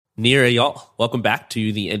Nir Eyal, welcome back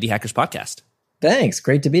to the Indie Hackers Podcast. Thanks.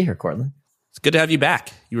 Great to be here, Cortland. It's good to have you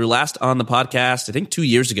back. You were last on the podcast, I think 2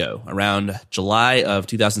 years ago, around July of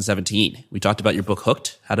 2017. We talked about your book,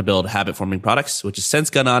 Hooked, How to Build Habit-Forming Products, which has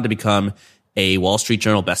since gone on to become a Wall Street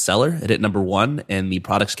Journal bestseller. It hit #1 in the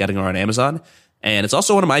products category on Amazon. And it's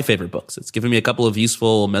also one of my favorite books. It's given me a couple of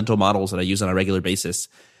useful mental models that I use on a regular basis.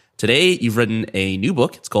 Today, you've written a new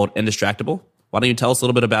book. It's called Indistractable. Why don't you tell us a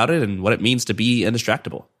little bit about it and what it means to be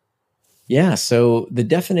indistractable? Yeah. So the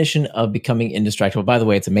definition of becoming indistractable, by the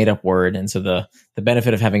way, it's a made up word. And so the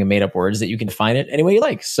benefit of having a made up word is that you can define it any way you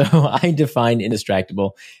like. So I define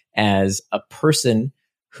indistractable as a person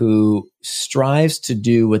who strives to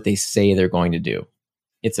do what they say they're going to do.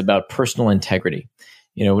 It's about personal integrity.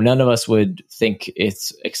 You know, none of us would think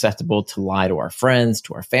it's acceptable to lie to our friends,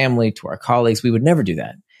 to our family, to our colleagues. We would never do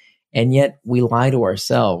that. And yet we lie to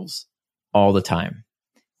ourselves all the time.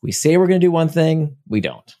 We say we're going to do one thing, we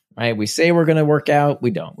don't. Right? We say we're going to work out,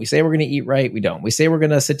 we don't. We say we're going to eat right, we don't. We say we're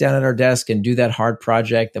going to sit down at our desk and do that hard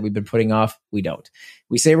project that we've been putting off, we don't.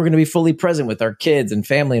 We say we're going to be fully present with our kids and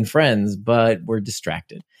family and friends, but we're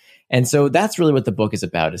distracted. And so that's really what the book is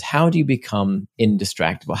about, is how do you become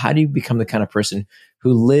indistractable? How do you become the kind of person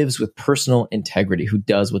who lives with personal integrity, who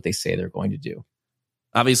does what they say they're going to do?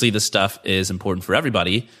 Obviously, this stuff is important for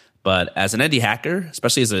everybody. But as an indie hacker,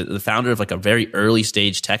 especially as the founder of like a very early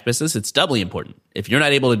stage tech business, it's doubly important. If you're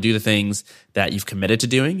not able to do the things that you've committed to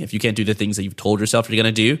doing, if you can't do the things that you've told yourself you're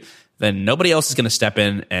going to do, then nobody else is going to step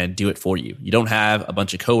in and do it for you. You don't have a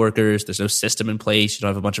bunch of coworkers. There's no system in place. You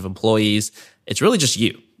don't have a bunch of employees. It's really just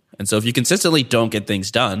you. And so if you consistently don't get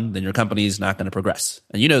things done, then your company is not going to progress.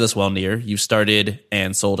 And you know this well, Nir. You've started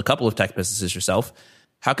and sold a couple of tech businesses yourself.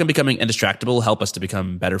 How can becoming indistractable help us to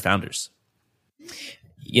become better founders?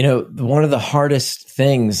 You know, one of the hardest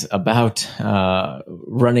things about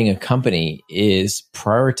running a company is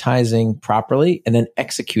prioritizing properly and then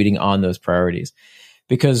executing on those priorities.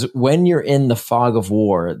 Because when you're in the fog of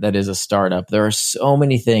war that is a startup, there are so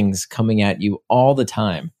many things coming at you all the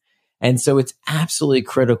time. And so it's absolutely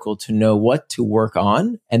critical to know what to work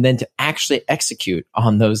on and then to actually execute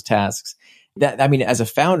on those tasks. As a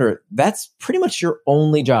founder, that's pretty much your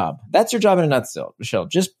only job. That's your job in a nutshell, Michelle.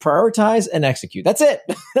 Just prioritize and execute. That's it.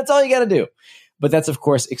 That's all you got to do. But that's, of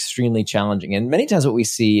course, extremely challenging. And many times what we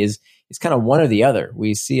see is kind of one or the other.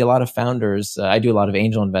 We see a lot of founders. I do a lot of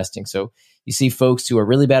angel investing. So you see folks who are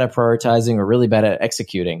really bad at prioritizing or really bad at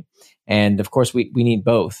executing. And of course, we need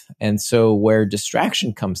both. And so where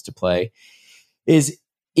distraction comes to play is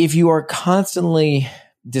if you are constantly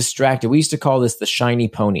distracted. We used to call this the shiny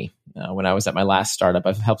pony. When I was at my last startup,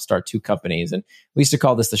 I've helped start 2 companies, and we used to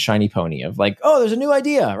call this the shiny pony of like, oh, there's a new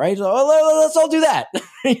idea, right? Oh, let's all do that,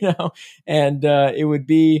 And it would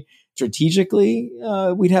be strategically,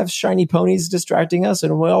 we'd have shiny ponies distracting us,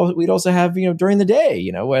 and we'd also have during the day,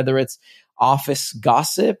 whether it's office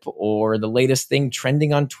gossip or the latest thing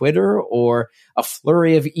trending on Twitter or a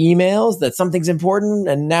flurry of emails that something's important,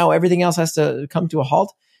 and now everything else has to come to a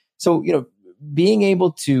halt. So being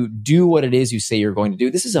able to do what it is you say you're going to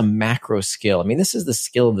do, this is a macro skill. I mean, this is the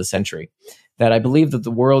skill of the century, that I believe that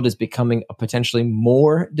the world is becoming a potentially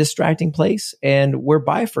more distracting place. And we're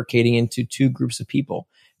bifurcating into 2 groups of people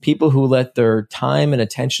who let their time and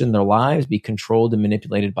attention in their lives be controlled and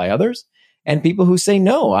manipulated by others, and people who say,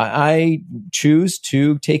 no, I choose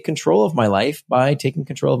to take control of my life by taking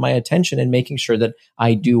control of my attention and making sure that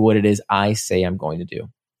I do what it is I say I'm going to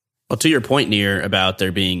do. Well, to your point, Nir, about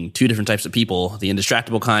there being 2 different types of people, the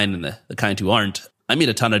indistractable kind and the kind who aren't, I meet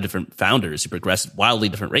a ton of different founders who progress at wildly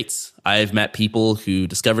different rates. I've met people who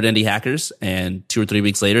discovered Indie Hackers, and 2 or 3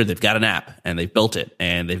 weeks later, they've got an app and they've built it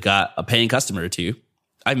and they've got a paying customer or 2.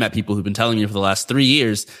 I've met people who've been telling me for the last 3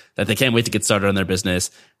 years that they can't wait to get started on their business.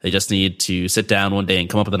 They just need to sit down one day and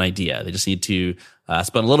come up with an idea. They just need to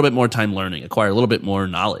spend a little bit more time learning, acquire a little bit more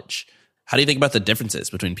knowledge. How do you think about the differences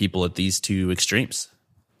between people at these 2 extremes?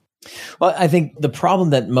 Well, I think the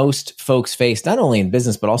problem that most folks face, not only in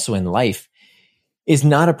business, but also in life, is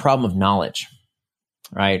not a problem of knowledge,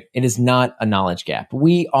 right? It is not a knowledge gap.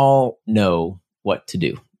 We all know what to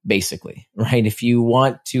do, basically, right? If you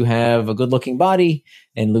want to have a good looking body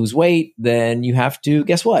and lose weight, then you have to,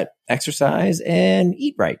 guess what? Exercise and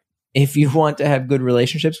eat right. If you want to have good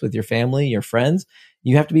relationships with your family, your friends,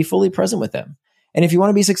 you have to be fully present with them. And if you want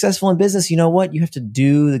to be successful in business, you know what? You have to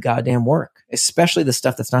do the goddamn work, especially the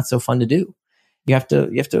stuff that's not so fun to do. You have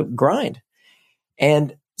to grind.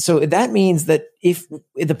 And so that means that if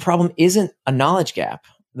the problem isn't a knowledge gap,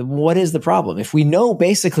 then what is the problem? If we know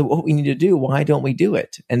basically what we need to do, why don't we do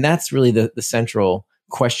it? And that's really the central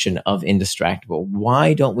question of Indistractable.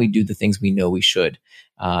 Why don't we do the things we know we should?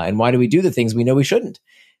 And why do we do the things we know we shouldn't?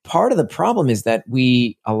 part of the problem is that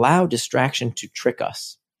we allow distraction to trick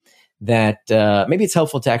us. That maybe it's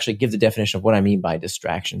helpful to actually give the definition of what I mean by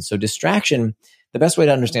distraction. So distraction, the best way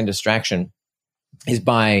to understand distraction is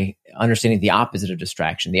by understanding the opposite of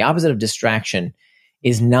distraction. The opposite of distraction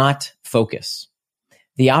is not focus.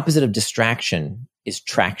 The opposite of distraction is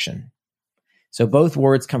traction. So both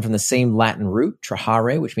words come from the same Latin root,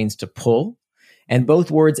 trahare, which means to pull. And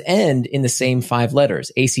both words end in the same 5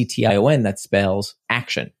 letters, ACTION, that spells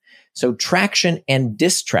action. So traction and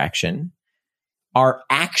distraction are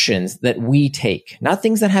actions that we take, not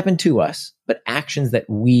things that happen to us, but actions that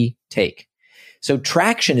we take. So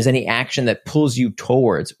traction is any action that pulls you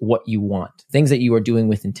towards what you want, things that you are doing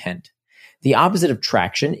with intent. The opposite of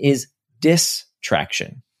traction is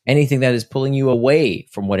distraction, anything that is pulling you away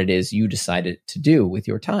from what it is you decided to do with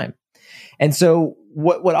your time. And so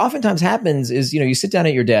what oftentimes happens is, you sit down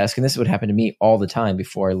at your desk, and this would happen to me all the time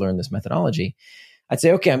before I learned this methodology. I'd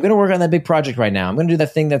say, okay, I'm going to work on that big project right now. I'm going to do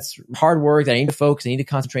that thing that's hard work that I need to focus, I need to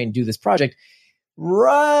concentrate and do this project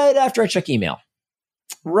right after I check email,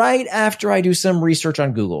 right after I do some research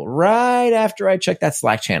on Google, right after I check that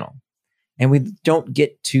Slack channel. And we don't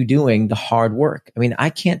get to doing the hard work. I mean, I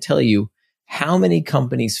can't tell you how many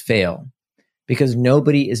companies fail because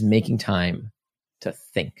nobody is making time to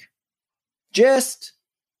think. Just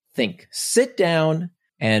think. Sit down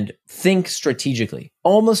and think strategically.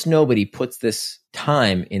 Almost nobody puts this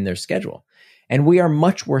time in their schedule. And we are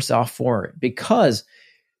much worse off for it because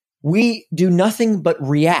we do nothing but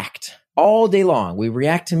react all day long. We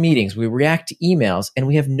react to meetings, we react to emails, and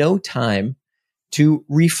we have no time to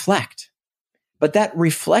reflect. But that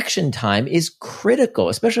reflection time is critical,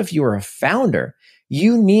 especially if you are a founder.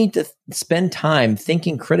 You need to spend time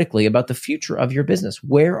thinking critically about the future of your business.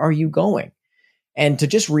 Where are you going? And to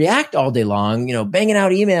just react all day long, banging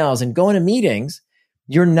out emails and going to meetings,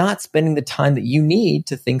 you're not spending the time that you need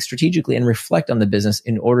to think strategically and reflect on the business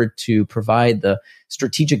in order to provide the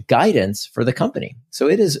strategic guidance for the company. So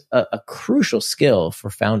it is a crucial skill for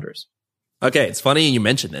founders. Okay, it's funny you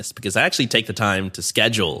mentioned this because I actually take the time to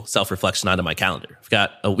schedule self-reflection onto my calendar. I've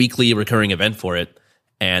got a weekly recurring event for it,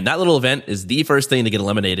 and that little event is the first thing to get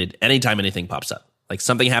eliminated anytime anything pops up. Like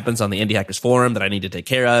something happens on the Indie Hackers forum that I need to take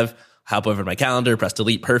care of, hop over to my calendar, press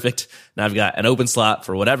delete, perfect. Now I've got an open slot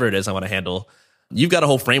for whatever it is I want to handle. You've got a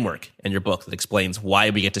whole framework in your book that explains why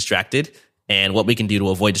we get distracted and what we can do to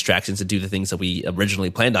avoid distractions and do the things that we originally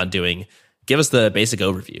planned on doing. Give us the basic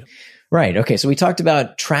overview. Right. Okay. So we talked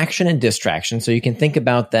about traction and distraction. So you can think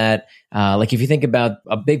about that. Like if you think about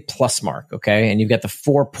a big plus mark, okay, and you've got the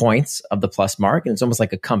 4 points of the plus mark, and it's almost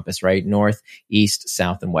like a compass, right? North, east,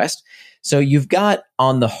 south, and west. So you've got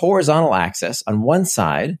on the horizontal axis, on one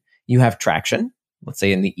side, you have traction, let's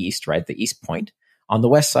say in the east, right? The east point. On the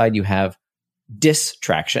west side, you have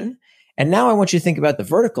distraction. And now I want you to think about the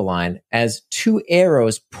vertical line as 2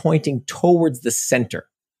 arrows pointing towards the center,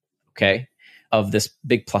 okay, of this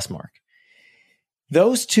big plus mark.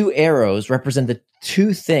 Those 2 arrows represent the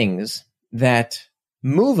 2 things that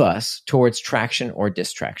move us towards traction or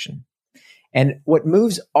distraction. And what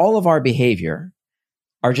moves all of our behavior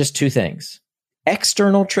are just 2 things: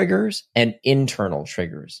 external triggers and internal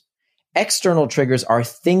triggers. External triggers are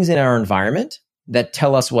things in our environment that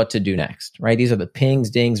tell us what to do next, right? These are the pings,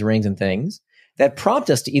 dings, rings, and things that prompt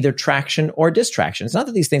us to either traction or distraction. It's not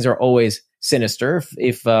that these things are always sinister.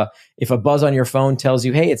 If a buzz on your phone tells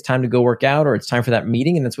you, hey, it's time to go work out, or it's time for that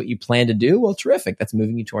meeting, and that's what you plan to do, well, terrific. That's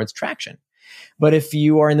moving you towards traction. But if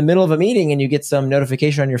you are in the middle of a meeting and you get some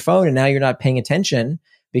notification on your phone and now you're not paying attention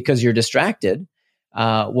because you're distracted,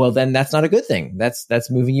 well, then that's not a good thing.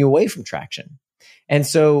 That's moving you away from traction. And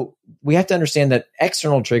so we have to understand that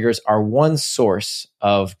external triggers are one source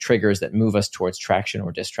of triggers that move us towards traction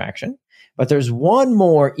or distraction. But there's one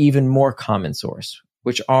more, even more common source,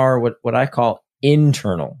 which are what I call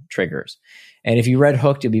internal triggers. And if you read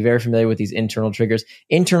Hooked, you'll be very familiar with these internal triggers.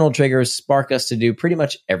 Internal triggers spark us to do pretty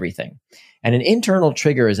much everything. And an internal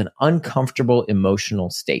trigger is an uncomfortable emotional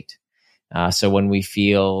state. So when we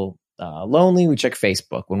feel lonely, we check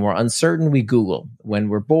Facebook. When we're uncertain, we Google. When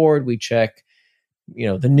we're bored, we check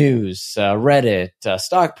the news, Reddit,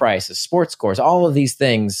 stock prices, sports scores. All of these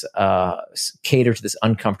things cater to this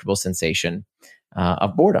uncomfortable sensation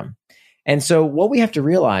of boredom. And so what we have to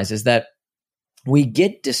realize is that we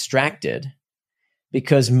get distracted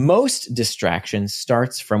because most distraction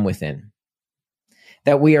starts from within.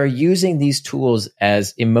 That we are using these tools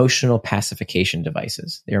as emotional pacification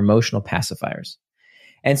devices. They're emotional pacifiers.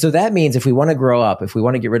 And so that means if we want to grow up, if we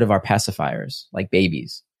want to get rid of our pacifiers like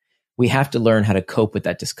babies, we have to learn how to cope with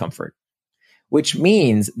that discomfort, which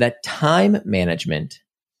means that time management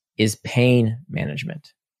is pain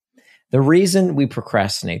management. The reason we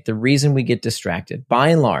procrastinate, the reason we get distracted, by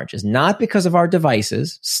and large, is not because of our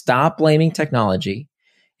devices. Stop blaming technology.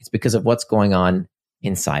 It's because of what's going on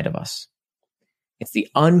inside of us. It's the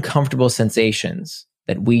uncomfortable sensations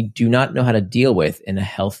that we do not know how to deal with in a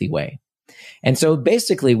healthy way. And so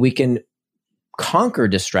basically, we can conquer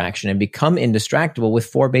distraction and become indistractable with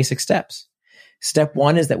 4 basic steps. Step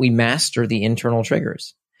 1 is that we master the internal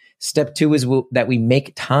triggers. Step 2 is that we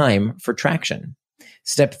make time for traction.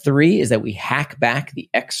 Step 3 is that we hack back the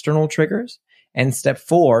external triggers. And step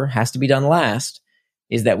 4 has to be done last,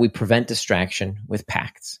 is that we prevent distraction with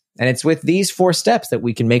pacts. And it's with these 4 steps that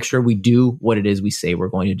we can make sure we do what it is we say we're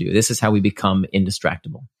going to do. This is how we become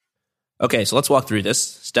indistractable. Okay, so let's walk through this.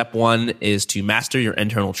 Step 1 is to master your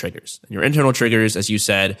internal triggers. And your internal triggers, as you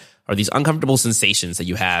said, are these uncomfortable sensations that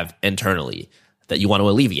you have internally that you want to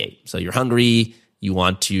alleviate. So you're hungry, you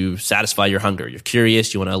want to satisfy your hunger. You're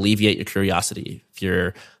curious, you want to alleviate your curiosity. If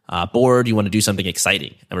you're bored, you want to do something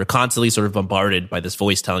exciting. And we're constantly sort of bombarded by this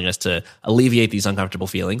voice telling us to alleviate these uncomfortable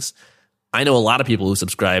feelings. I know a lot of people who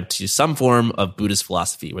subscribe to some form of Buddhist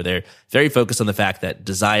philosophy where they're very focused on the fact that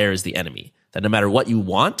desire is the enemy, that no matter what you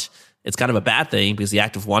want, it's kind of a bad thing because the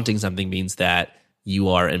act of wanting something means that you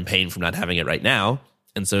are in pain from not having it right now.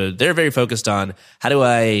 And so they're very focused on, how do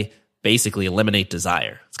I basically eliminate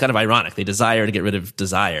desire? It's kind of ironic. They desire to get rid of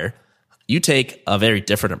desire. You take a very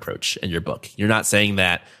different approach in your book. You're not saying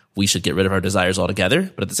that we should get rid of our desires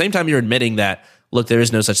altogether, but at the same time, you're admitting that, look, there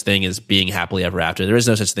is no such thing as being happily ever after. There is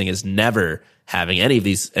no such thing as never having any of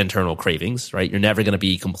these internal cravings, right? You're never going to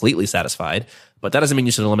be completely satisfied, but that doesn't mean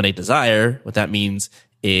you should eliminate desire. What that means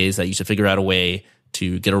is that you should figure out a way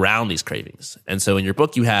to get around these cravings. And so in your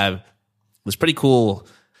book, you have this pretty cool,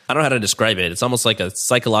 I don't know how to describe it. It's almost like a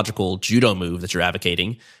psychological judo move that you're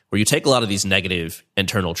advocating, where you take a lot of these negative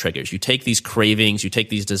internal triggers. You take these cravings, you take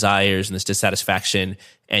these desires and this dissatisfaction,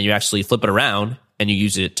 and you actually flip it around and you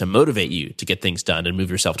use it to motivate you to get things done and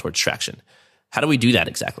move yourself towards traction. How do we do that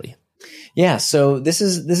exactly? Yeah, so this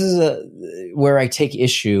is where I take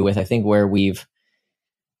issue with, I think, where we've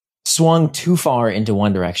swung too far into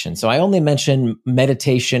one direction. So I only mention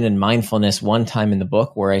meditation and mindfulness one time in the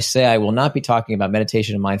book, where I say I will not be talking about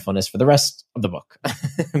meditation and mindfulness for the rest of the book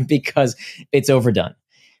because it's overdone.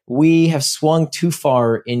 We have swung too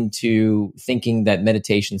far into thinking that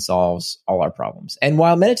meditation solves all our problems. And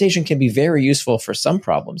while meditation can be very useful for some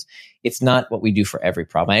problems, it's not what we do for every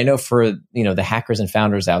problem. I know for, the hackers and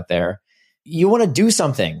founders out there, you want to do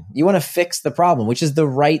something. You want to fix the problem, which is the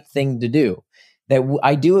right thing to do. That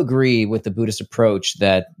I do agree with the Buddhist approach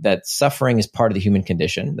that suffering is part of the human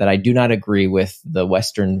condition, that I do not agree with the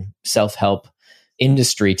Western self-help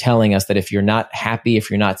industry telling us that if you're not happy, if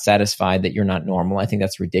you're not satisfied, that you're not normal. I think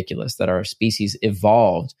that's ridiculous, that our species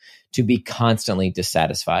evolved to be constantly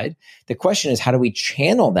dissatisfied. The question is, how do we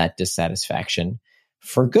channel that dissatisfaction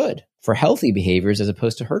for good, for healthy behaviors as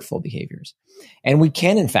opposed to hurtful behaviors? And we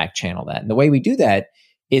can, in fact, channel that. And the way we do that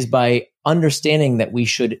is by understanding that we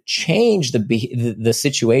should change the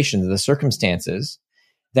situations, the circumstances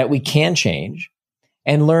that we can change,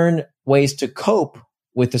 and learn ways to cope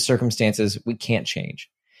with the circumstances we can't change.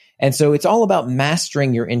 And so it's all about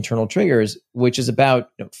mastering your internal triggers, which is about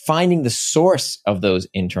finding the source of those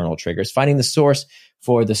internal triggers, finding the source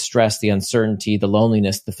for the stress, the uncertainty, the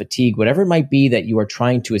loneliness, the fatigue, whatever it might be that you are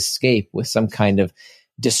trying to escape with some kind of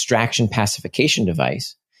distraction pacification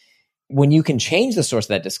device. When you can change the source of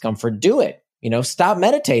that discomfort, do it. Stop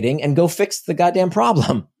meditating and go fix the goddamn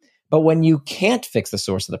problem. But when you can't fix the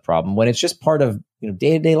source of the problem, when it's just part of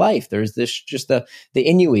day-to-day life, there's this just the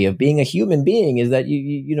ennui of being a human being is that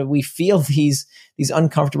we feel these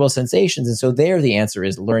uncomfortable sensations, and so there the answer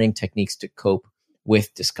is learning techniques to cope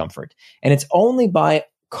with discomfort. And it's only by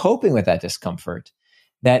coping with that discomfort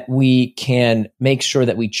that we can make sure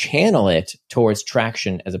that we channel it towards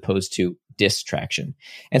traction as opposed to distraction.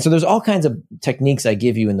 And so there's all kinds of techniques I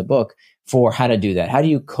give you in the book for how to do that. How do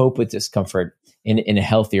you cope with discomfort in a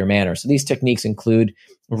healthier manner? So these techniques include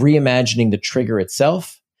reimagining the trigger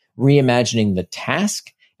itself, reimagining the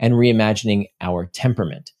task, and reimagining our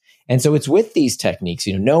temperament. And so it's with these techniques,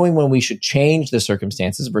 knowing when we should change the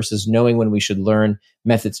circumstances versus knowing when we should learn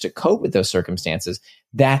methods to cope with those circumstances.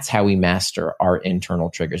 That's how we master our internal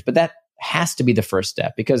triggers. But that has to be the first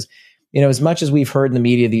step because, as much as we've heard in the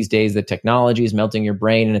media these days that technology is melting your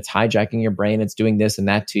brain and it's hijacking your brain, it's doing this and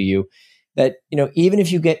that to you, that, even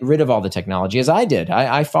if you get rid of all the technology, as I did,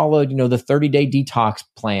 I followed, the 30-day detox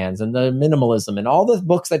plans and the minimalism and all the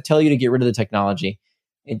books that tell you to get rid of the technology,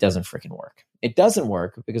 it doesn't freaking work. It doesn't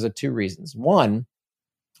work because of 2 reasons. One,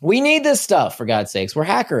 we need this stuff, for God's sakes. We're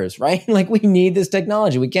hackers, right? We need this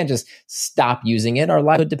technology. We can't just stop using it. Our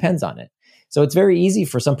livelihood depends on it. So it's very easy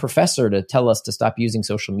for some professor to tell us to stop using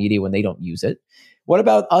social media when they don't use it. What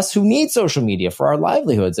about us who need social media for our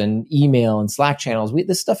livelihoods and email and Slack channels?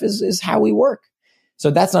 This stuff is how we work.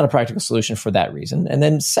 So that's not a practical solution for that reason. And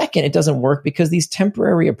then second, it doesn't work because these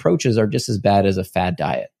temporary approaches are just as bad as a fad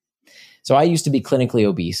diet. So I used to be clinically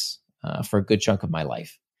obese for a good chunk of my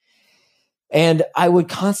life. And I would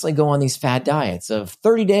constantly go on these fad diets of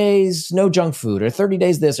 30 days, no junk food, or 30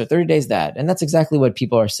 days this, or 30 days that. And that's exactly what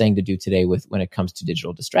people are saying to do today when it comes to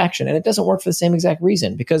digital distraction. And it doesn't work for the same exact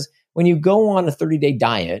reason, because when you go on a 30-day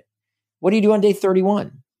diet, what do you do on day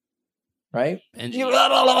 31? Right? And you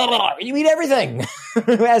eat everything,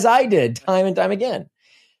 as I did time and time again.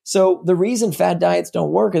 So the reason fad diets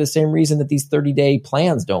don't work are the same reason that these 30-day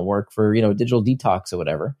plans don't work for, digital detox or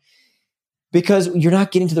whatever. Because you're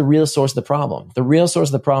not getting to the real source of the problem. The real source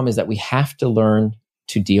of the problem is that we have to learn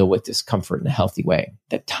to deal with discomfort in a healthy way.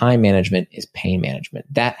 That time management is pain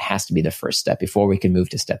management. That has to be the first step before we can move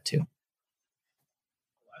to step 2.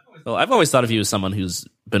 Well, I've always thought of you as someone who's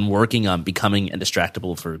been working on becoming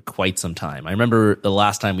indistractable for quite some time. I remember the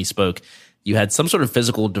last time we spoke, you had some sort of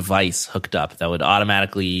physical device hooked up that would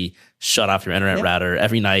automatically shut off your internet router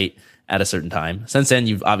every night at a certain time. Since then,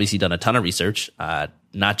 you've obviously done a ton of research,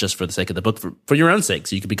 not just for the sake of the book, for your own sake,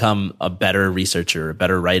 so you could become a better researcher, a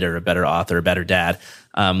better writer, a better author, a better dad.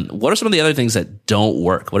 What are some of the other things that don't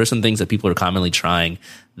work? What are some things that people are commonly trying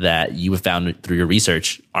that you have found through your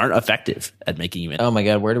research aren't effective at making you? Oh my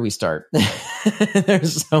God, where do we start?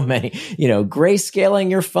 There's so many,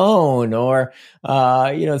 grayscaling your phone, or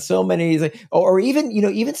so many, or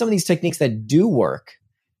even some of these techniques that do work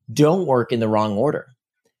don't work in the wrong order.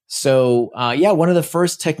 So, one of the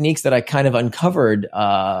first techniques that I kind of uncovered,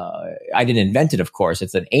 I didn't invent it, of course.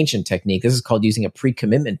 It's an ancient technique. This is called using a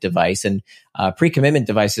pre-commitment device. And pre-commitment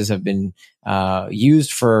devices have been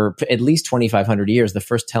used for at least 2,500 years. The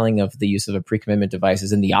first telling of the use of a pre-commitment device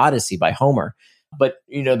is in the Odyssey by Homer. But,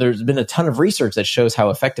 there's been a ton of research that shows how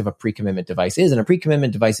effective a pre-commitment device is. And a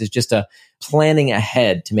pre-commitment device is just a planning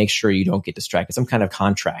ahead to make sure you don't get distracted, some kind of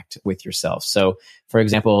contract with yourself. So, for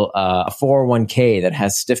example, a 401k that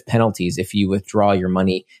has stiff penalties if you withdraw your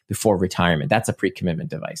money before retirement, that's a pre-commitment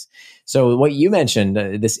device. So what you mentioned,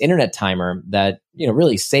 this internet timer that,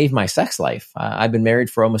 really saved my sex life. I've been married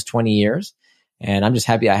for almost 20 years. And I'm just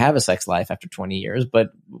happy I have a sex life after 20 years. But,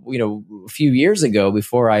 a few years ago,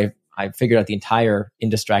 before I figured out the entire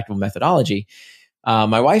Indistractable methodology,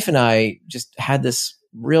 my wife and I just had this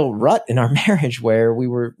real rut in our marriage where we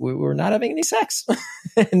were not having any sex.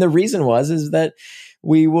 And the reason is that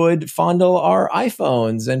we would fondle our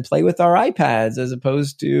iPhones and play with our iPads as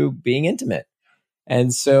opposed to being intimate.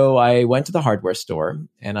 And so I went to the hardware store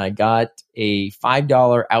and I got a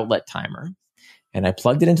 $5 outlet timer and I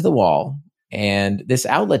plugged it into the wall. And this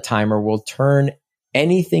outlet timer will turn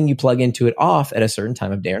anything you plug into it off at a certain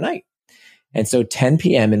time of day or night. And so 10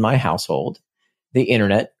 p.m. in my household, the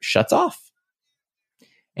internet shuts off.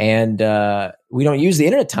 And we don't use the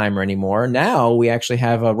internet timer anymore. Now we actually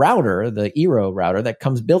have a router, the Eero router, that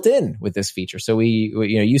comes built in with this feature. So we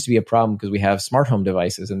used to be a problem because we have smart home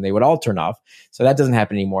devices and they would all turn off. So that doesn't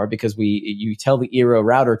happen anymore because you tell the Eero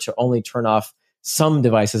router to only turn off some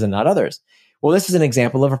devices and not others. Well, this is an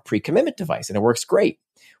example of a pre-commitment device and it works great.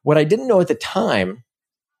 What I didn't know at the time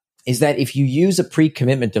is that if you use a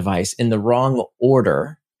pre-commitment device in the wrong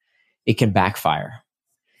order, it can backfire.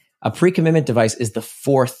 A pre-commitment device is the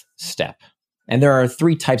 4th step. And there are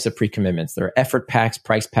 3 types of pre-commitments. There are effort packs,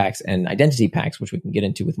 price packs, and identity packs, which we can get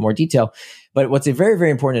into with more detail. But what's very,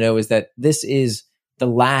 very important to know is that this is the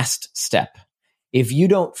last step. If you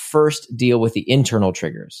don't first deal with the internal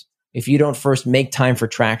triggers, if you don't first make time for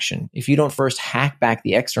traction, if you don't first hack back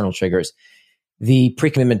the external triggers, the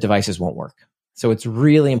pre-commitment devices won't work. So it's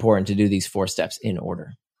really important to do these 4 steps in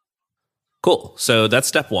order. Cool. So that's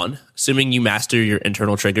step 1. Assuming you master your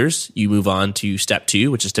internal triggers, you move on to step 2,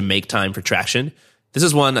 which is to make time for traction. This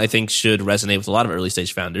is one I think should resonate with a lot of early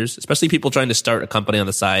stage founders, especially people trying to start a company on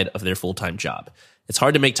the side of their full-time job. It's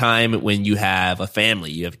hard to make time when you have a family,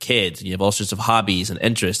 you have kids, and you have all sorts of hobbies and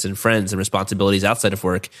interests and friends and responsibilities outside of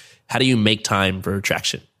work. How do you make time for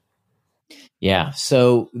traction? Yeah.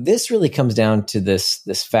 So this really comes down to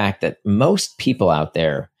this fact that most people out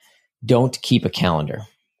there don't keep a calendar.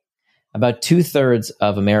 About 2/3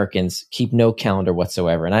 of Americans keep no calendar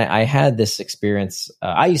whatsoever. And I had this experience.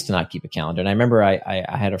 I used to not keep a calendar. And I remember I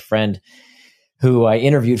had a friend who I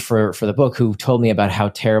interviewed for the book who told me about how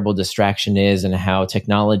terrible distraction is and how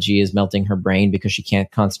technology is melting her brain because she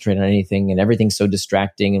can't concentrate on anything and everything's so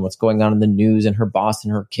distracting and what's going on in the news and her boss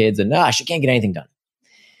and her kids and she can't get anything done.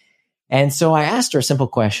 And so I asked her a simple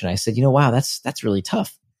question. I said, wow, that's really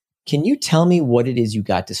tough. can you tell me what it is you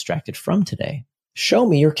got distracted from today? Show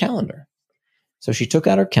me your calendar. So she took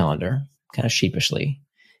out her calendar kind of sheepishly,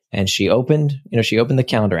 and she opened the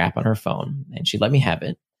calendar app on her phone, and she let me have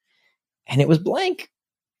it. And it was blank.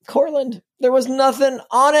 Cortland, there was nothing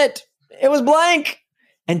on it. It was blank.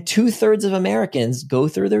 And 2/3 of Americans go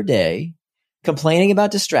through their day complaining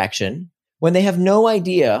about distraction when they have no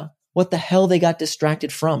idea what the hell they got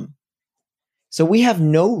distracted from. So we have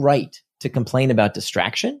no right to complain about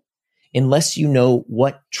distraction unless you know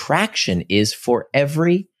what traction is for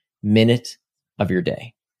every minute of your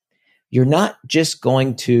day. You're not just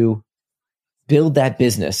going to build that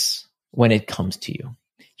business when it comes to you.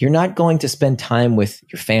 You're not going to spend time with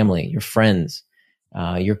your family, your friends,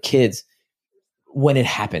 your kids when it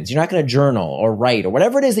happens. You're not going to journal or write or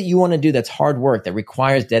whatever it is that you want to do that's hard work, that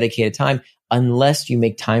requires dedicated time, unless you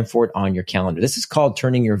make time for it on your calendar. This is called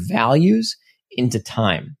turning your values into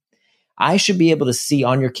time. I should be able to see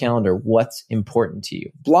on your calendar what's important to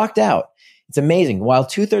you. Blocked out. It's amazing. While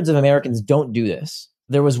 2/3 of Americans don't do this,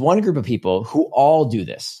 there was one group of people who all do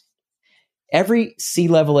this. Every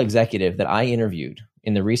C-level executive that I interviewed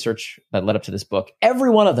in the research that led up to this book, every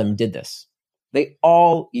one of them did this. They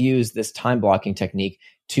all use this time blocking technique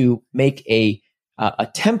to make a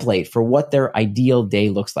template for what their ideal day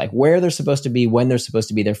looks like, where they're supposed to be, when they're supposed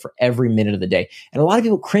to be there for every minute of the day. And a lot of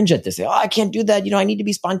people cringe at this. They say, I can't do that. I need to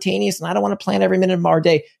be spontaneous and I don't want to plan every minute of our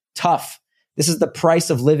day. Tough. This is the price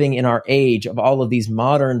of living in our age of all of these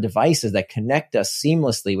modern devices that connect us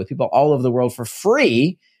seamlessly with people all over the world for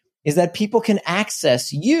free, is that people can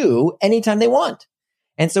access you anytime they want.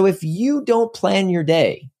 And so if you don't plan your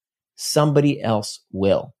day, somebody else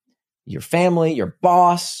will. Your family, your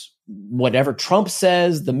boss, whatever Trump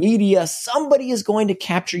says, the media, somebody is going to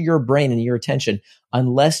capture your brain and your attention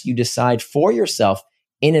unless you decide for yourself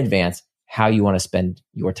in advance how you want to spend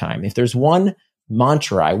your time. If there's one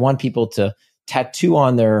mantra I want people to tattoo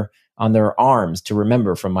on their arms to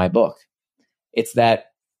remember from my book, it's that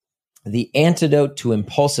the antidote to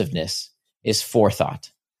impulsiveness is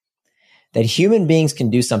forethought. That human beings can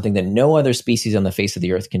do something that no other species on the face of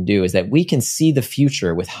the earth can do, is that we can see the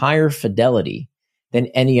future with higher fidelity than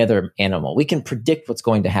any other animal. We can predict what's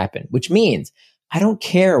going to happen, which means I don't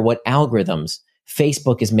care what algorithms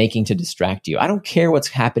Facebook is making to distract you. I don't care what's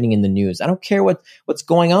happening in the news. I don't care what's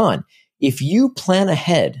going on. If you plan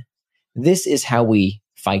ahead, this is how we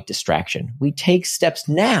fight distraction. We take steps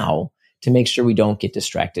now to make sure we don't get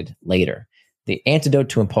distracted later. The antidote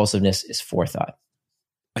to impulsiveness is forethought.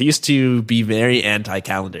 I used to be very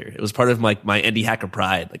anti-calendar. It was part of my indie hacker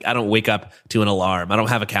pride. Like, I don't wake up to an alarm. I don't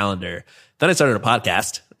have a calendar. Then I started a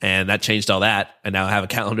podcast, and that changed all that. And now I have a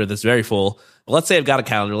calendar that's very full. But let's say I've got a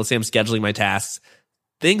calendar. Let's say I'm scheduling my tasks.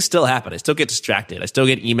 Things still happen. I still get distracted. I still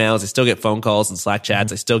get emails. I still get phone calls and Slack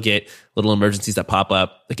chats. I still get little emergencies that pop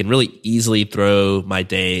up that can really easily throw my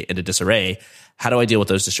day into disarray. How do I deal with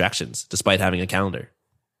those distractions despite having a calendar?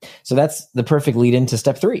 So that's the perfect lead into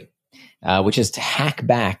step 3. Which is to hack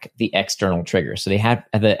back the external triggers. So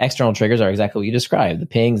the external triggers are exactly what you described: the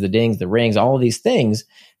pings, the dings, the rings, all of these things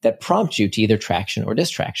that prompt you to either traction or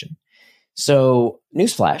distraction. So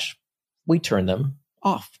newsflash, we turn them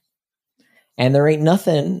off. And there ain't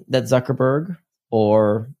nothing that Zuckerberg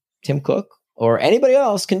or Tim Cook or anybody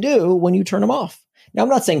else can do when you turn them off. Now, I'm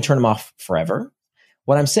not saying turn them off forever.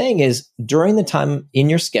 What I'm saying is during the time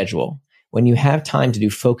in your schedule, when you have time to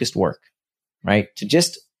do focused work, right, to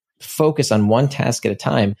just focus on one task at a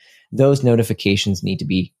time, those notifications need to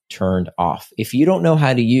be turned off. If you don't know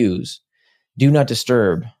how to use Do Not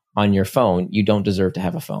Disturb on your phone, you don't deserve to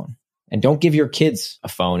have a phone. And don't give your kids a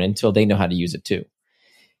phone until they know how to use it too.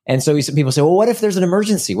 And so some people say, well, what if there's an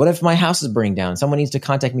emergency? What if my house is burning down? Someone needs to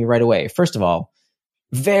contact me right away. First of all,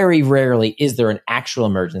 very rarely is there an actual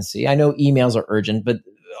emergency. I know emails are urgent, but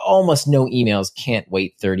almost no emails can't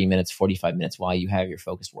wait 30 minutes, 45 minutes while you have your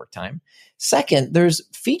focused work time. Second, there's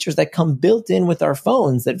features that come built in with our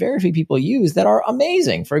phones that very few people use that are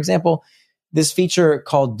amazing. For example, this feature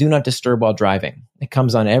called Do Not Disturb while driving. It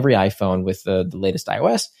comes on every iPhone with the latest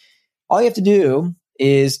iOS. All you have to do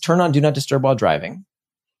is turn on Do Not Disturb while driving.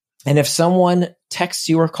 And if someone texts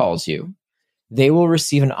you or calls you, they will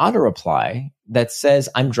receive an auto reply that says,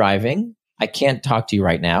 I'm driving. I can't talk to you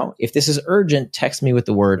right now. If this is urgent, text me with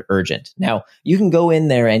the word urgent. Now, you can go in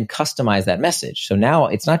there and customize that message. So now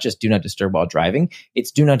it's not just Do Not Disturb while driving.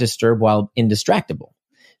 It's Do Not Disturb while indistractable.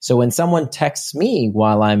 So when someone texts me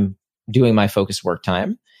while I'm doing my focused work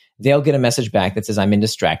time, they'll get a message back that says, I'm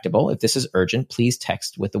indistractable. If this is urgent, please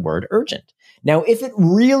text with the word urgent. Now, if it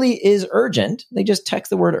really is urgent, they just text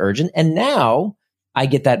the word urgent. And now I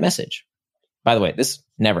get that message. By the way, this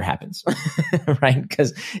never happens, right?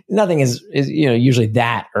 Because nothing is usually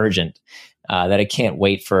that urgent that it can't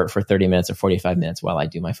wait for 30 minutes or 45 minutes while I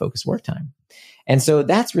do my focused work time. And so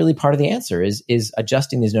that's really part of the answer is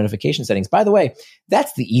adjusting these notification settings. By the way,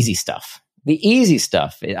 that's the easy stuff. The easy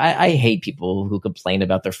stuff. I hate people who complain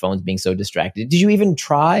about their phones being so distracted. Did you even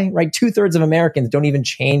try? Right? 2/3 of Americans don't even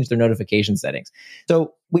change their notification settings.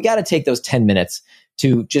 So we got to take those 10 minutes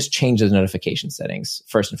to just change those notification settings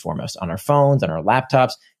first and foremost on our phones, on our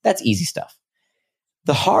laptops. That's easy stuff.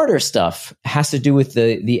 The harder stuff has to do with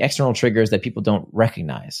the external triggers that people don't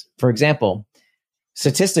recognize. For example,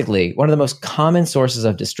 statistically, one of the most common sources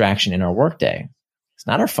of distraction in our workday, it's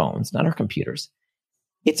not our phones, not our computers.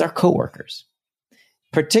 It's our coworkers,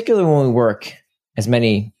 particularly when we work, as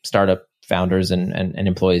many startup founders and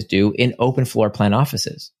employees do, in open floor plan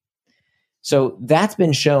offices. So that's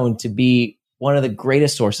been shown to be one of the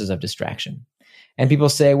greatest sources of distraction. And people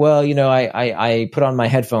say, well, I put on my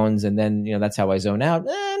headphones and then, that's how I zone out.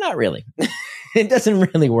 Not really. It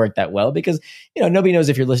doesn't really work that well because, nobody knows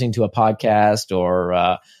if you're listening to a podcast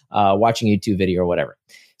or watching a YouTube video or whatever.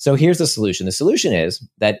 So here's the solution. The solution is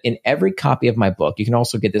that in every copy of my book, you can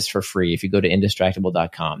also get this for free if you go to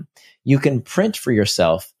indistractable.com. You can print for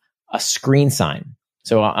yourself a screen sign.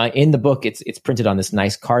 So in the book, it's printed on this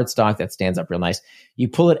nice cardstock that stands up real nice. You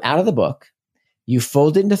pull it out of the book, you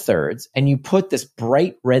fold it into thirds, and you put this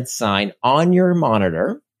bright red sign on your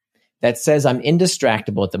monitor that says, I'm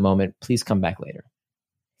indistractable at the moment. Please come back later.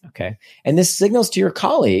 Okay. And this signals to your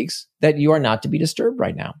colleagues that you are not to be disturbed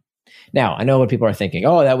right now. Now, I know what people are thinking.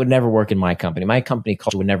 Oh, that would never work in my company. My company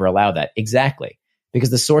culture would never allow that. Exactly. Because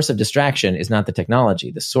the source of distraction is not the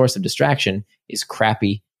technology. The source of distraction is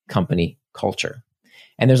crappy company culture.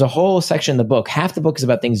 And there's a whole section in the book. Half the book is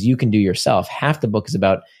about things you can do yourself. Half the book is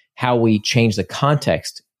about how we change the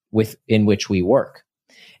context in which we work.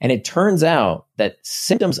 And it turns out that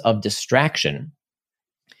symptoms of distraction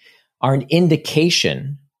are an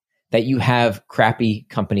indication that you have crappy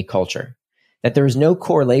company culture, that there is no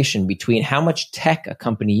correlation between how much tech a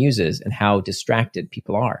company uses and how distracted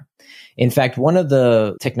people are. In fact, one of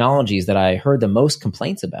the technologies that I heard the most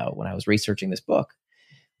complaints about when I was researching this book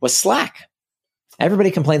was Slack.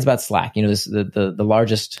 Everybody complains about Slack, the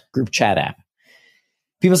largest group chat app.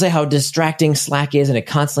 People say how distracting Slack is and it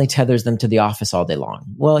constantly tethers them to the office all day long.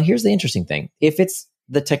 Well, here's the interesting thing. If it's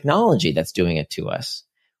the technology that's doing it to us,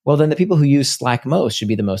 well, then the people who use Slack most should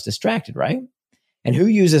be the most distracted, right? And who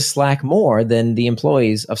uses Slack more than the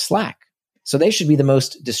employees of Slack? So they should be the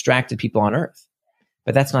most distracted people on earth.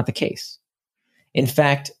 But that's not the case. In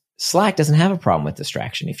fact, Slack doesn't have a problem with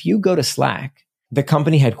distraction. If you go to Slack, the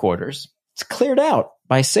company headquarters, it's cleared out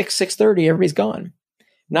by 6:30, everybody's gone.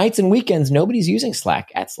 Nights and weekends, nobody's using Slack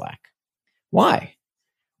at Slack. Why?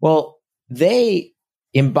 Well, they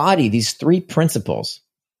embody these 3 principles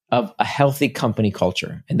of a healthy company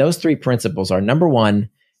culture. And those 3 principles are, number 1,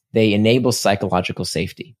 they enable psychological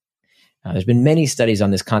safety. There's been many studies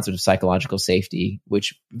on this concept of psychological safety,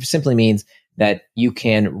 which simply means that you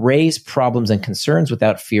can raise problems and concerns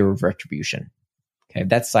without fear of retribution. Okay,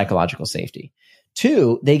 that's psychological safety.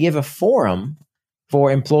 2, they give a forum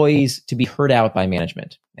for employees to be heard out by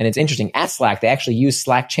management. And it's interesting, at Slack, they actually use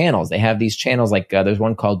Slack channels. They have these channels like there's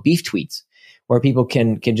one called Beef Tweets, where people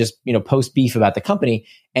can just post beef about the company,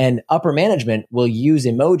 and upper management will use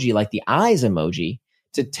emoji like the eyes emoji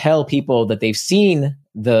to tell people that they've seen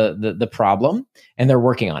the problem and they're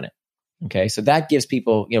working on it. Okay, so that gives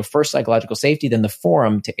people first psychological safety, then the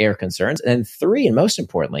forum to air concerns, and then 3, and most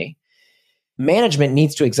importantly, management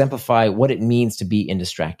needs to exemplify what it means to be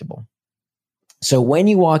indistractable. So when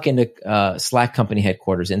you walk into Slack company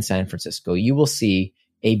headquarters in San Francisco, you will see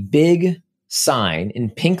a big sign in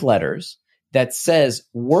pink letters that says,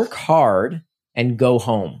 work hard and go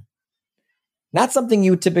home. Not something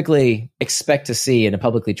you would typically expect to see in a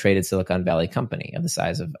publicly traded Silicon Valley company of the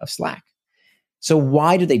size of Slack. So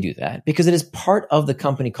why do they do that? Because it is part of the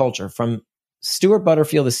company culture. From Stuart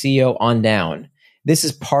Butterfield, the CEO, on down, this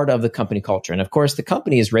is part of the company culture. And of course, the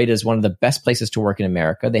company is rated as one of the best places to work in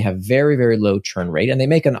America. They have very, very low churn rate, and they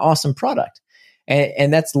make an awesome product.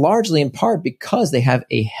 And that's largely in part because they have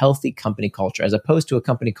a healthy company culture, as opposed to a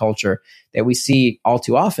company culture that we see all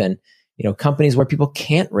too often, companies where people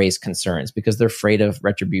can't raise concerns because they're afraid of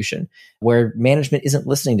retribution, where management isn't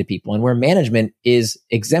listening to people, and where management is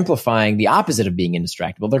exemplifying the opposite of being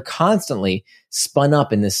indistractable. They're constantly spun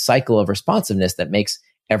up in this cycle of responsiveness that makes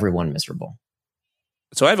everyone miserable.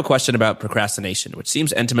 So I have a question about procrastination, which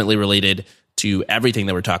seems intimately related to everything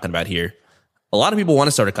that we're talking about here. A lot of people want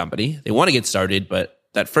to start a company. They want to get started, but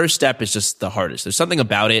that first step is just the hardest. There's something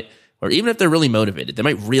about it or even if they're really motivated, they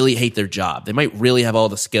might really hate their job. They might really have all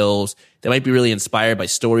the skills. They might be really inspired by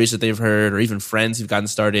stories that they've heard or even friends who've gotten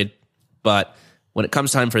started. But when it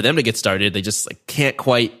comes time for them to get started, they just can't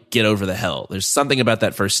quite get over the hill. There's something about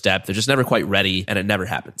that first step. They're just never quite ready, and it never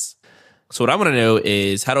happens. So what I want to know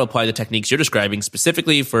is how to apply the techniques you're describing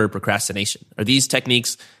specifically for procrastination. Are these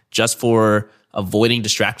techniques just for avoiding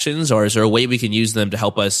distractions, or is there a way we can use them to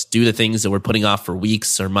help us do the things that we're putting off for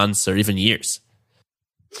weeks or months or even years?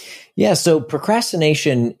 Yeah, so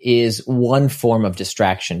procrastination is one form of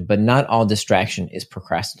distraction, but not all distraction is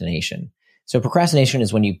procrastination. So procrastination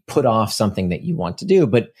is when you put off something that you want to do,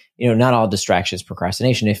 but not all distraction is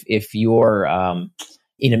procrastination. If you're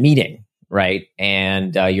in a meeting, right,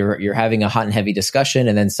 and you're having a hot and heavy discussion,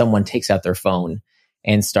 and then someone takes out their phone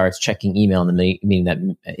and starts checking email in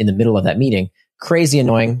the middle of that meeting, crazy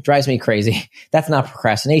annoying, drives me crazy. That's not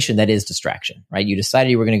procrastination. That is distraction, right? You decided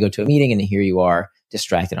you were going to go to a meeting, and here you are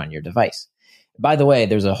distracted on your device. By the way,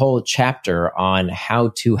 there's a whole chapter on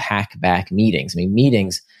how to hack back meetings.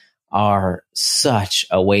 Meetings are such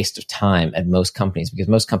a waste of time at most companies because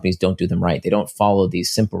most companies don't do them right. They don't follow these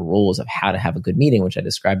simple rules of how to have a good meeting, which I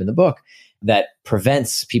describe in the book, that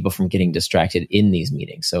prevents people from getting distracted in these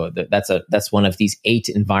meetings. So that's one of these 8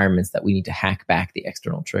 environments that we need to hack back the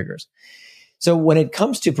external triggers. So when it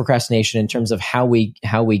comes to procrastination in terms of how we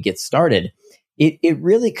get started, it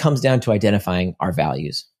really comes down to identifying our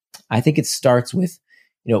values. I think it starts with,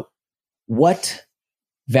 what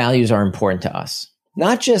values are important to us.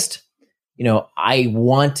 Not just, I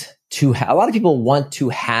want to a lot of people want to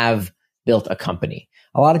have built a company.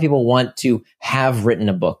 A lot of people want to have written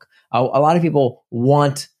a book. A lot of people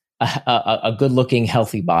want a good looking,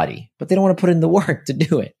 healthy body, but they don't want to put in the work to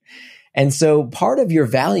do it. And so part of your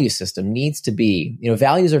value system needs to be,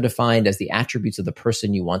 values are defined as the attributes of the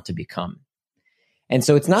person you want to become. And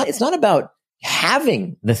so it's not about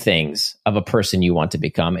having the things of a person you want to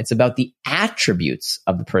become. It's about the attributes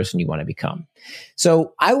of the person you want to become.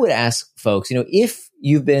 So I would ask folks, if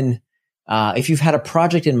you've had a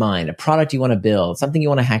project in mind, a product you want to build, something you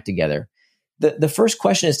want to hack together, the first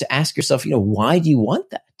question is to ask yourself, why do you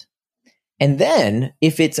want that? And then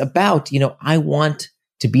if it's about, I want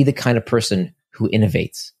to be the kind of person who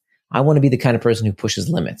innovates. I want to be the kind of person who pushes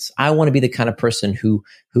limits. I want to be the kind of person who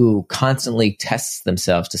constantly tests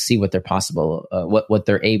themselves to see what they're what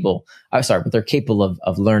they're capable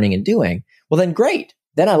of learning and doing. Well, then great.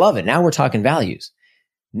 Then I love it. Now we're talking values.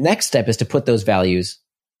 Next step is to put those values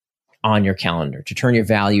on your calendar, to turn your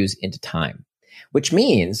values into time, which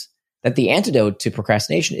means that the antidote to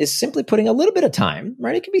procrastination is simply putting a little bit of time,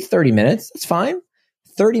 right? It can be 30 minutes. That's fine.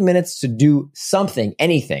 30 minutes to do something,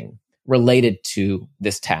 anything related to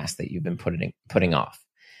this task that you've been putting off.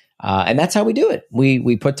 And that's how we do it.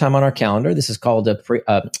 We put time on our calendar. This is called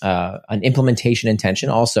an implementation intention.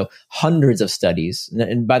 Also, hundreds of studies.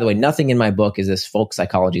 And by the way, nothing in my book is this folk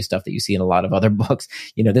psychology stuff that you see in a lot of other books.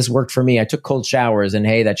 This worked for me. I took cold showers and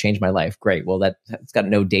hey, that changed my life. Great. Well, that's got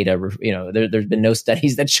no data. There's been no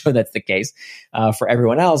studies that show that's the case for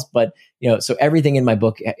everyone else. But, so everything in my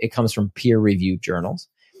book, it comes from peer-reviewed journals.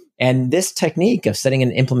 And this technique of setting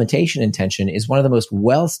an implementation intention is one of the most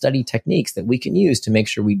well-studied techniques that we can use to make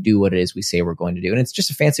sure we do what it is we say we're going to do. And it's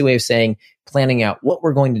just a fancy way of saying planning out what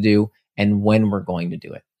we're going to do and when we're going to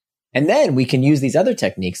do it. And then we can use these other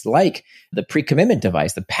techniques like the pre-commitment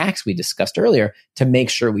device, the PACS we discussed earlier, to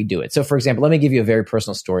make sure we do it. So for example, let me give you a very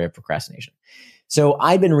personal story of procrastination. So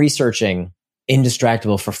I've been researching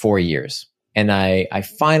Indistractable for 4 years. And I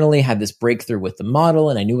finally had this breakthrough with the model,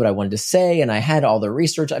 and I knew what I wanted to say, and I had all the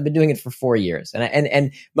research. I've been doing it for 4 years.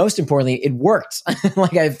 And most importantly, it worked.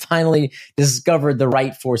 Like I finally discovered the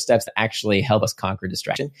right 4 steps that actually help us conquer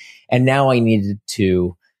distraction. And now I needed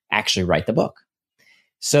to actually write the book.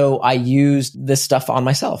 So I used this stuff on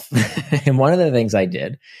myself. And one of the things I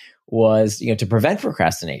did was, to prevent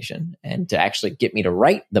procrastination and to actually get me to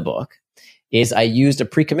write the book is I used a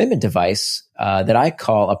pre-commitment device that I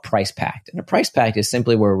call a price pact. And a price pact is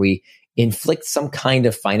simply where we inflict some kind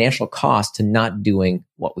of financial cost to not doing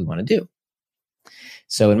what we want to do.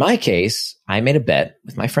 So in my case, I made a bet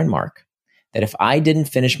with my friend Mark that if I didn't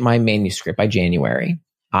finish my manuscript by January,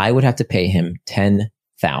 I would have to pay him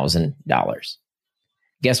 $10,000.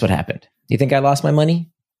 Guess what happened? Do you think I lost my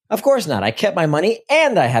money? Of course not. I kept my money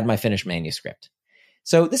and I had my finished manuscript.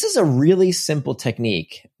 So this is a really simple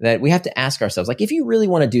technique that we have to ask ourselves. Like, if you really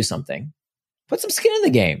want to do something, put some skin in the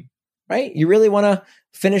game, right? You really want to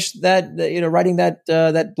finish that, writing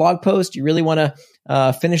that blog post. You really want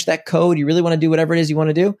to finish that code. You really want to do whatever it is you want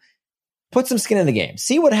to do. Put some skin in the game.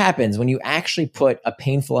 See what happens when you actually put a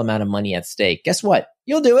painful amount of money at stake. Guess what?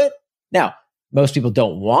 You'll do it. Now, most people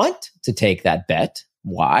don't want to take that bet.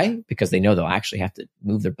 Why? Because they know they'll actually have to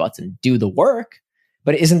move their butts and do the work.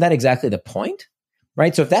 But isn't that exactly the point?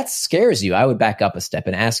 Right? So if that scares you, I would back up a step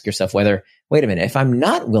and ask yourself whether, wait a minute, if I'm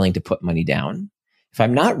not willing to put money down, if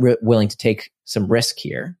I'm not willing to take some risk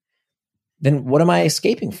here, then what am I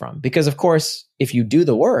escaping from? Because of course, if you do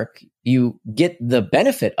the work, you get the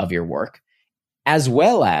benefit of your work as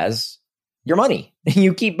well as your money.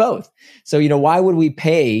 You keep both. So, why would we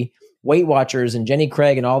pay Weight Watchers and Jenny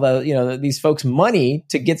Craig and all these folks money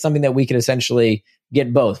to get something that we could essentially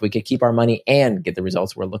get both? We could keep our money and get the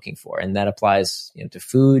results we're looking for. And that applies to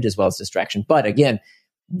food as well as distraction. But again,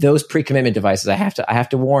 those pre-commitment devices, I have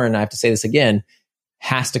to warn, I have to say this again,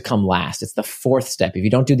 has to come last. It's the fourth step. If you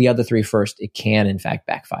don't do the other three first, it can in fact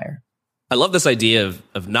backfire. I love this idea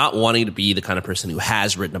of not wanting to be the kind of person who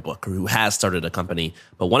has written a book or who has started a company,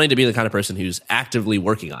 but wanting to be the kind of person who's actively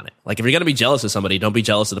working on it. Like if you're going to be jealous of somebody, don't be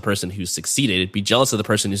jealous of the person who's succeeded. Be jealous of the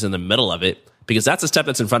person who's in the middle of it, because that's a step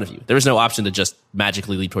that's in front of you. There is no option to just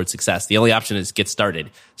magically lead towards success. The only option is get started.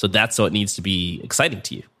 So that's what needs to be exciting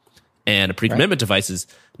to you. And a pre-commitment device is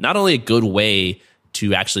not only a good way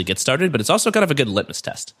to actually get started, but it's also kind of a good litmus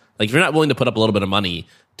test. Like if you're not willing to put up a little bit of money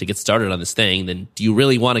to get started on this thing, then do you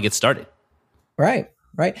really want to get started? Right.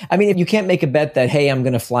 I mean, if you can't make a bet that, hey, I'm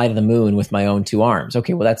going to fly to the moon with my own two arms.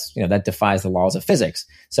 Okay, well, that's, that defies the laws of physics.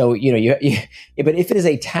 So, but if it is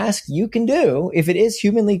a task you can do, if it is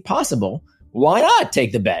humanly possible, why not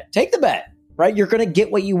take the bet? Take the bet, right? You're going to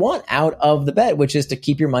get what you want out of the bet, which is to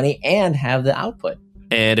keep your money and have the output.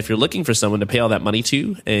 And if you're looking for someone to pay all that money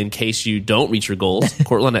to, in case you don't reach your goals,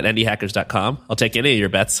 Courtland at indiehackers.com. I'll take any of your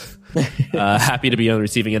bets. Happy to be on the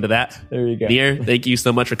receiving end of that. There you go. Nir, thank you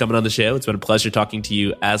so much for coming on the show. It's been a pleasure talking to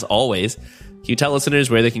you as always. Can you tell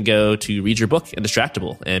listeners where they can go to read your book,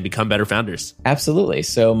 Indistractable, and become better founders? Absolutely.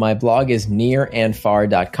 So my blog is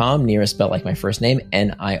nirandfar.com. Nir is spelled like my first name,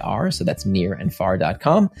 N-I-R. So that's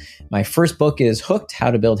nirandfar.com. My first book is Hooked,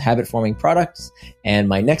 How to Build Habit-Forming Products. And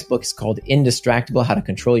my next book is called Indistractable, How to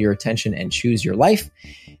Control Your Attention and Choose Your Life.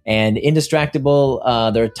 And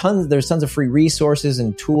Indistractable, there's tons of free resources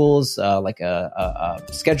and tools, like a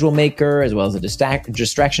schedule maker, as well as a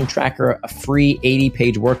distraction tracker, a free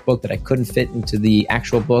 80-page workbook that I couldn't fit into the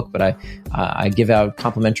actual book, but I give out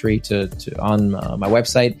complimentary on my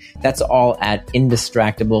website. That's all at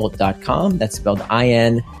indistractable.com. That's spelled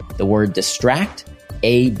I-N, the word distract,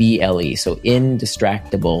 A-B-L-E. So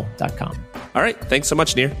indistractable.com. All right. Thanks so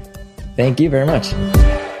much, Nir. Thank you very much.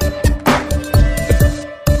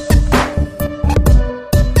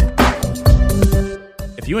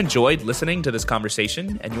 If you enjoyed listening to this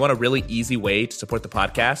conversation and you want a really easy way to support the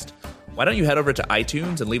podcast, why don't you head over to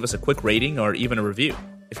iTunes and leave us a quick rating or even a review?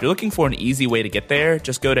 If you're looking for an easy way to get there,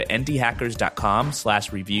 just go to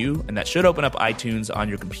indiehackers.com/review, and that should open up iTunes on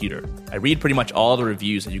your computer. I read pretty much all the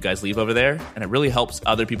reviews that you guys leave over there, and it really helps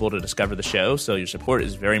other people to discover the show, so your support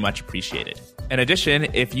is very much appreciated. In addition,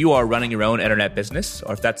 if you are running your own internet business,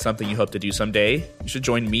 or if that's something you hope to do someday, you should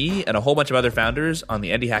join me and a whole bunch of other founders on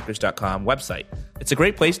the indiehackers.com website. It's a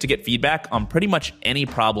great place to get feedback on pretty much any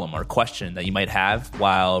problem or question that you might have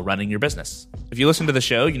while running your business. If you listen to the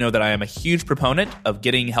show, you know that I am a huge proponent of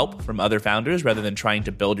getting help from other founders rather than trying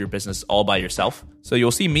to build your business all by yourself. So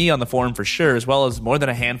you'll see me on the forum for sure, as well as more than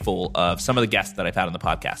a handful of some of the guests that I've had on the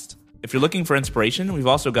podcast. If you're looking for inspiration, we've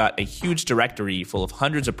also got a huge directory full of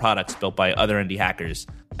hundreds of products built by other indie hackers,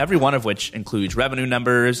 every one of which includes revenue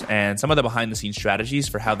numbers and some of the behind-the-scenes strategies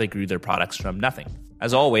for how they grew their products from nothing.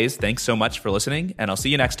 As always, thanks so much for listening, and I'll see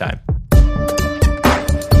you next time.